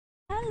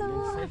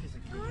Welcome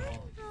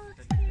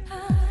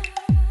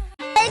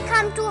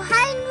to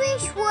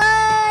Heinrich's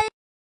World.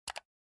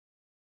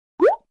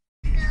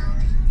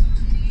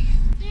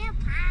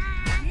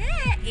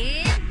 Yeah,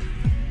 in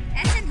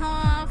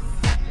Essehof,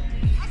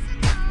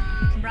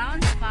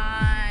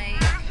 Braunschweig.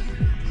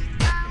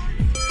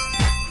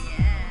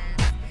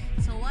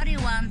 Yes. So what do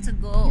you want to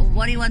go?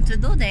 What do you want to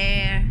do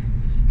there?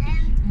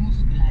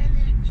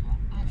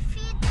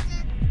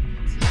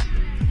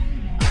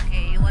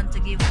 Okay, you want to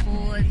give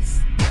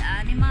foods to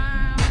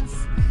animals,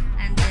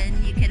 and then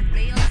you can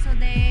play also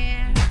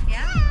there.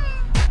 Yeah.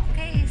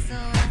 Okay, so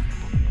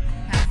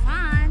have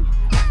fun.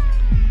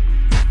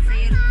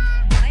 See you.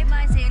 Bye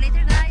bye. See you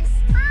later, guys.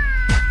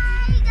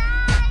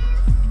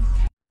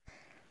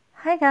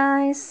 Hi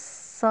guys,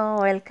 so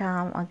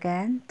welcome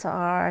again to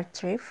our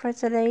trip for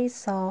today.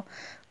 So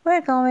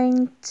we're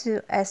going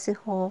to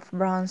Essehof,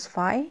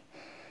 Braunschweig,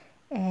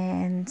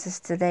 and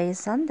today is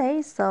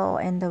Sunday, so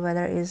and the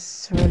weather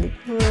is really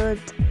good,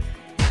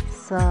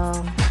 so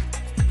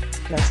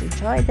let's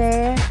enjoy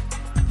there.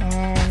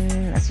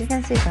 And as you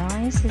can see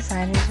guys,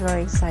 Design is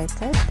very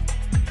excited,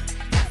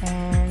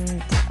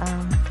 and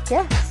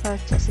yeah, so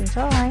just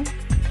enjoy.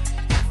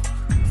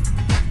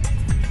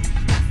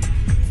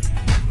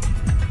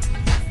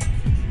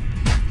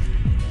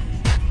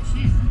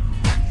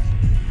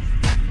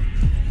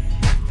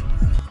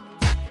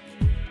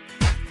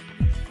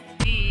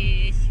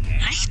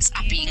 Rechts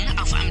abbiegen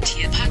auf am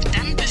Tierpark,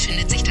 dann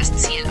befindet sich das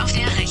Ziel auf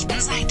der rechten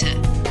Seite.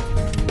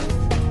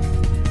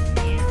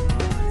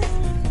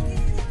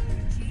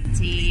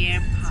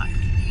 Tierpark.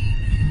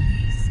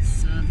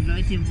 So die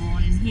Leute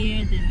wohnen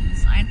hier, das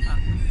ist einfach.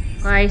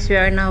 Guys, we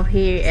are now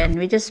here and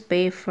we just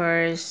pay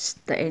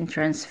first the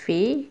entrance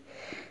fee.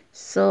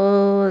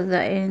 So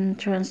the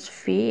entrance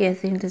fee, I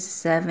think this is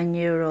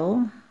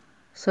 €7.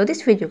 So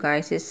this video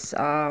guys is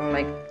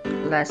like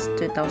last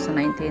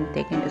 2019,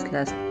 taken this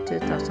last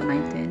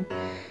 2019,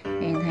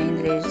 and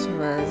Heinrich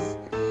was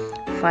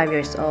 5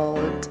 years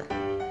old.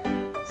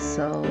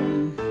 So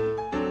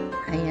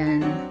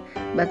ayan,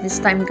 but this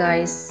time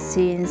guys,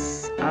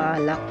 since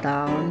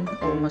lockdown,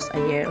 almost a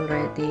year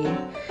already,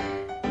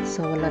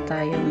 so wala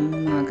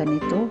tayong mga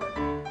ganito,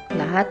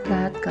 lahat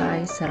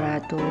guys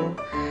sarado.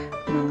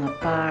 Mga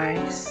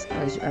parks,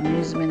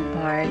 amusement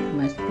park,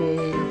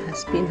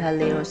 Haspil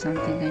Hale or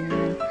something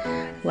ganyan,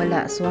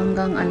 wala. So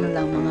hanggang ano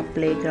lang, mga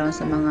playground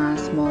sa mga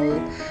small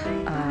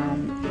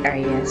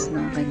areas,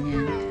 no,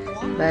 ganyan.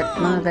 But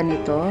mga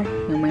ganito,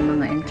 yung may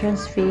mga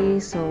entrance fee,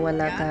 so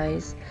wala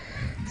guys.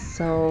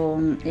 So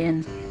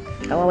yan,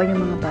 kawawa yung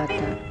mga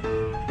bata.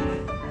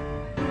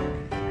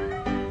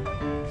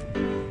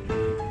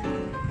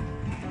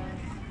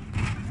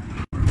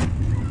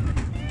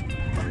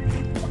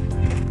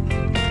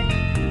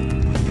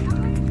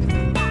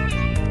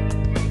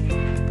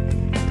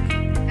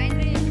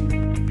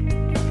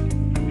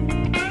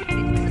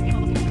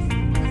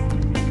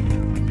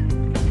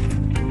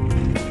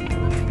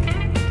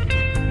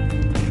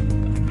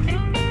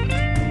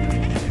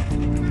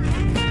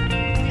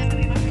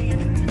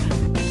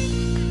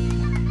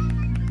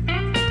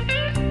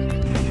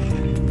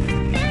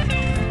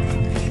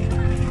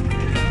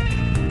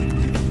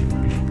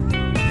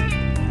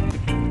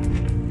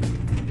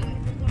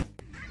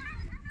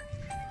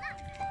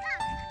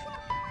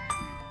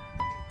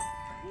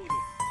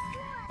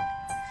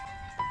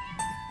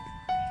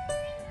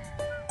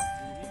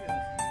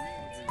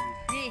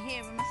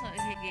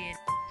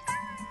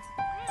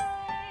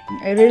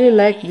 I really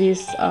like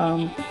this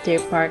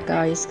theme park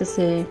guys,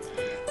 kasi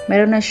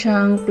meron na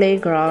siyang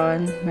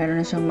playground,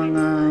 meron na siyang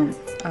mga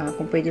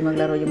kung pwede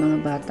maglaro yung mga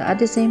bata. At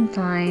the same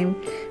time,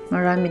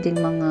 marami ding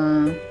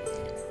mga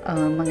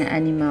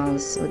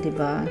animals, o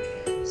diba?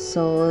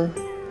 So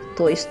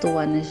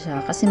 2:1 na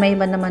siya. Kasi may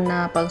iba naman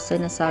na pag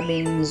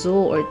sinasabing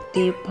zoo or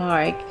theme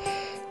park,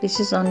 this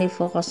is only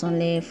focus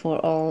only for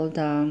all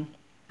the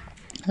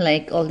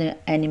all the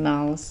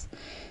animals.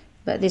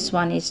 But this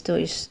one is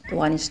 1:1,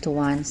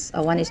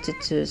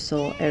 1:2,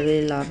 so I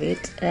really love it.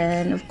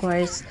 And of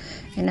course,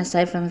 and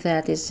aside from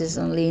that, it's just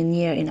only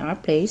near in our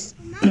place,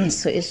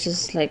 so it's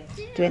just like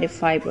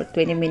 25 or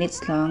 20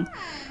 minutes long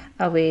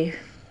away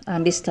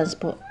distance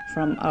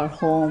from our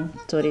home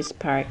to this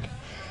park.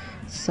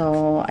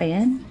 So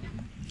ayan,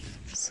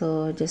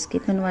 so just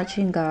keep on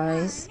watching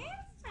guys.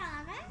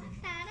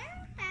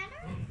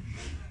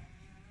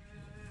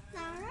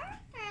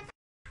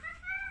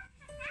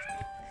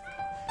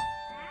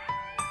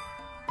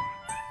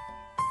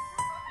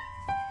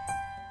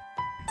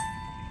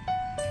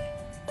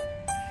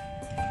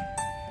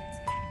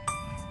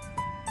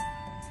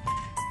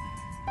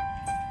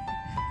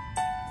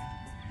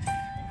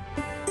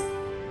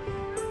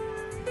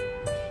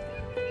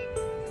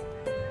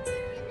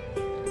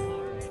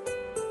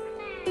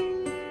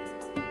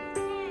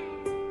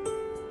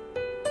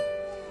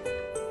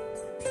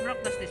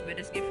 Das ist mir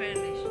das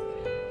gefährlich.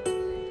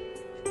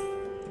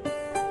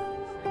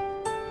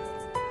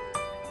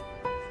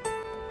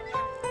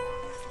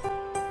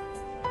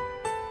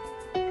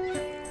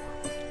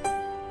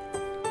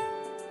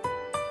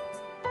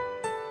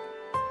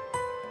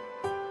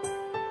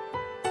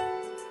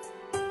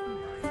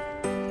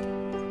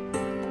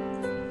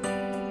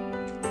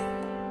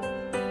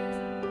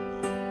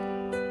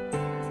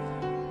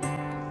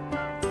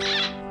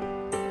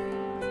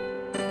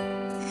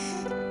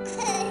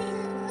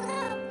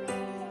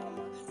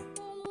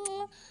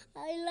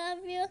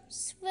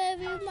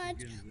 very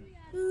much.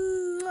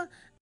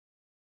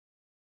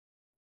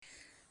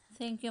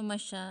 Thank you, my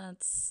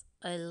shots.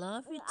 I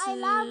love you too. I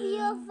love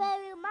you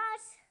very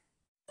much.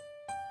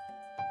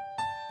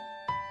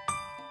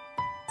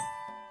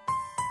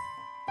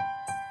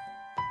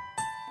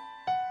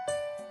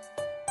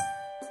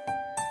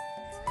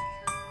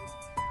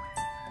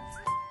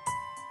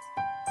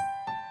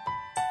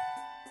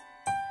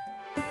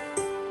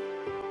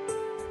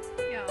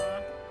 Ja.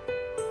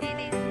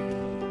 Nee.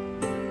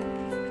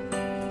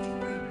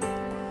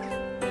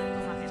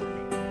 Kom maar even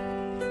mee.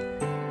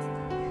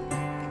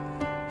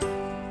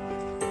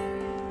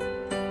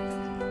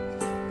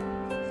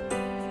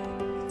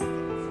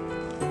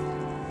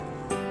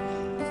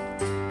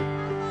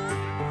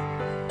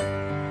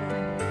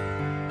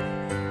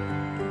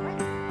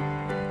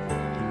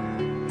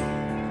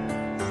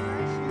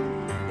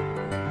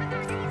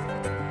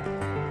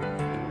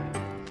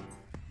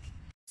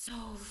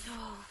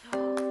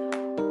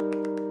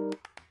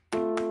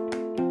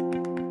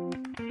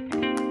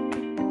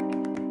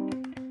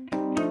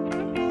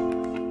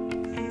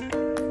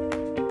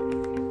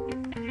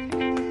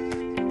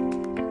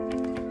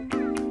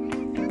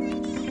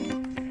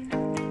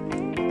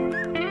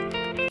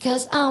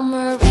 Cause I'm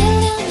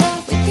really in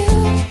love with you.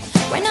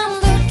 When I'm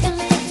looking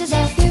at pictures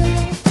of you,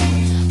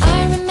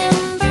 I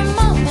remember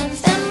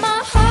moments and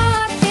my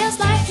heart feels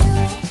like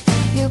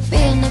you. You've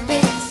been a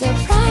big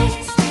surprise.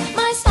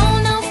 My soul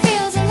now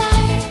feels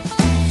alive.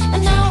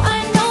 And now I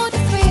know the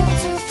thrill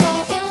to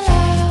fall in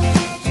love.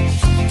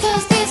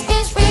 Cause this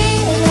is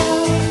real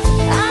love.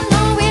 I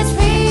know it's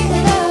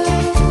real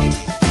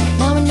love.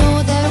 Now I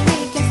know that we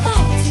can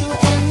fly to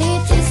any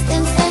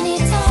distance,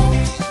 anytime.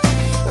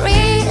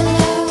 Real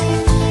love.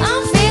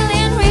 I'm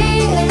feeling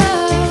real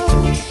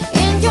love.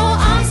 In your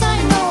arms I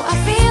know I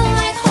feel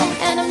like home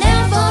and I'll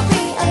never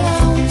be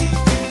alone.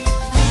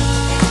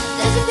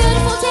 There's a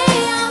beautiful day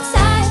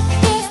outside.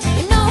 If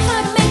you know how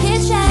to make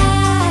it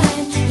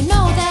shine, you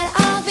know that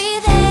I'll be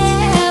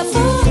there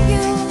for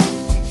you.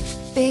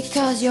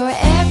 Because you're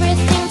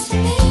everything to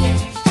me.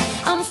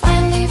 I'm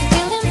finally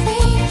feeling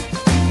free.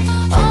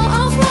 All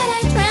of what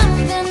I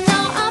dreamed and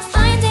now I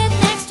find it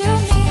next to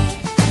me.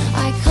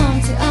 I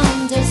come to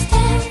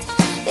understand.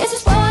 This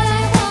is what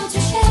I want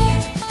to share.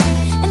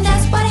 And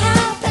that's what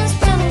happens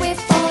when we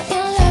fall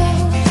in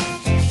love.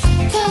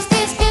 Cause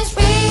this is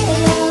real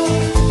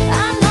love.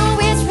 I know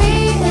it's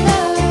real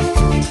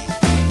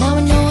love. Now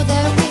I know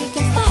that we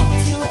can fly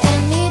to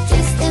any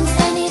distance,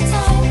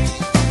 anytime.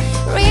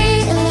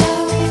 Real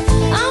love.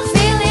 I'm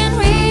feeling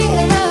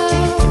real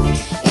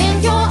love.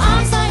 In your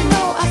arms I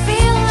know I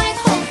feel like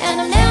home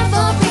and I'll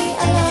never be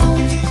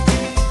alone.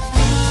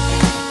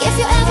 If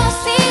you're ever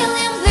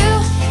feeling blue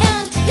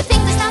and you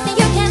think there's nothing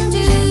you can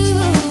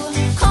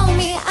do, call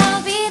me,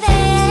 I'll be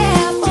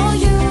there for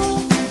you.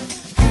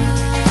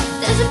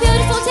 There's a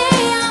beautiful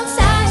day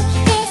outside.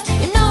 If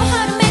you know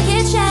how to make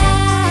it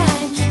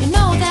shine, you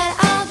know that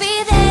I'll be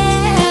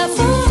there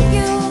for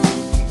you.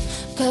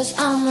 Cause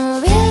I'm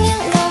really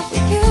in love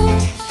with you.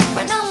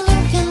 When I'm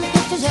looking at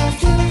pictures of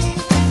you,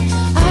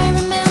 I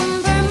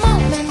remember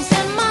moments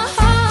and my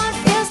heart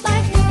feels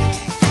like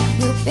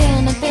new. You've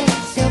been a big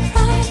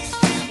surprise.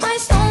 My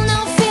soul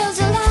now feels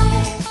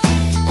alive.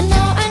 And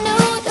now I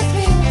know the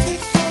thrill to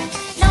fall.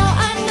 Now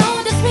I know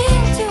the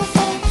thrill to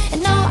fall.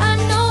 And now I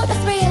know the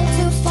thrill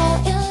to fall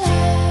in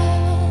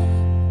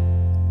love.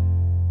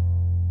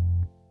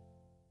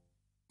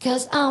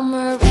 Cause I'm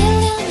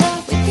really in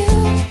love with you.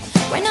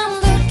 When I'm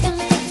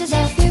looking at pictures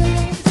of you,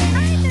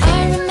 I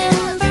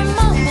remember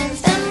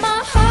moments and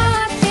my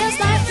heart feels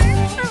like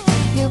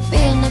you. You've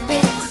been a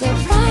big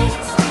surprise.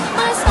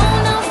 My soul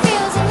now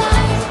feels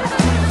alive.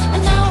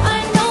 And now I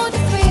know the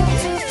thrill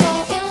to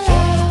fall in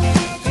love.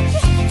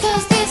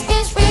 Cause this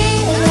is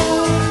real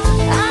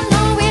love. I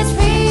know it's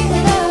real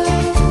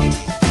love.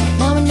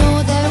 Now I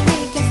know that we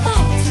can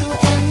fly to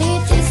any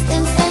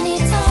distance,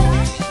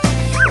 anytime.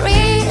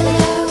 Real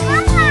love.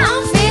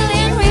 I'm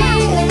feeling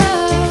real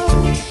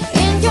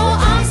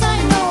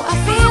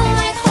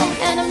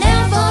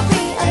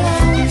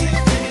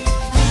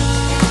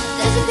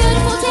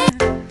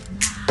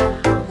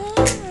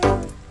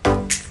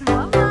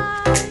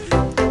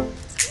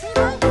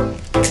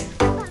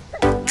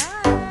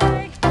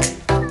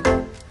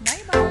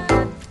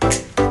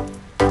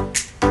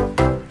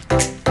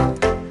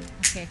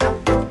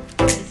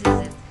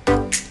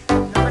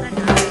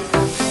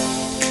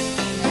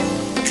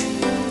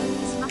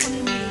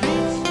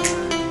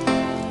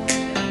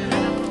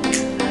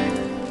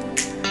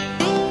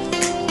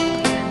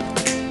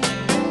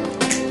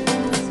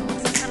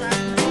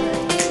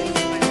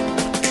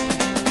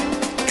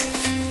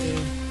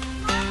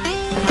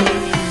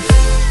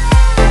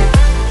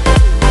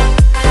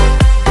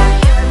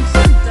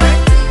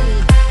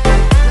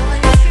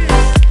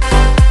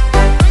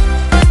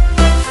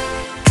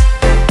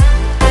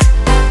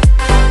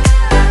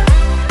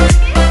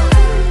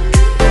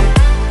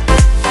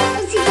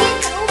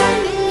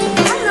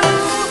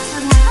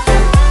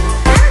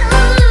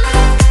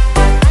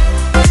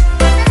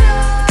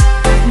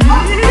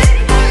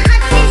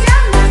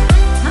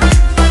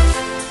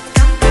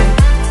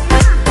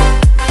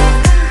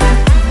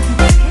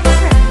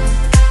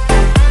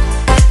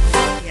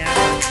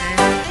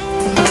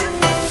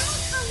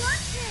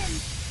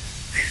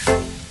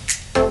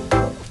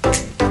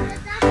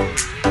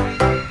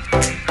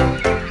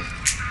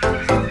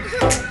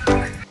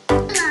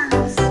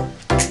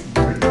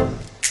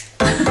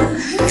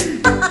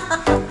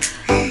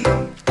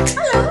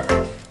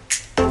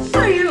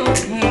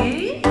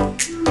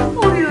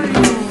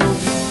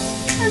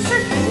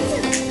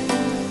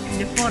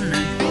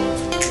corner.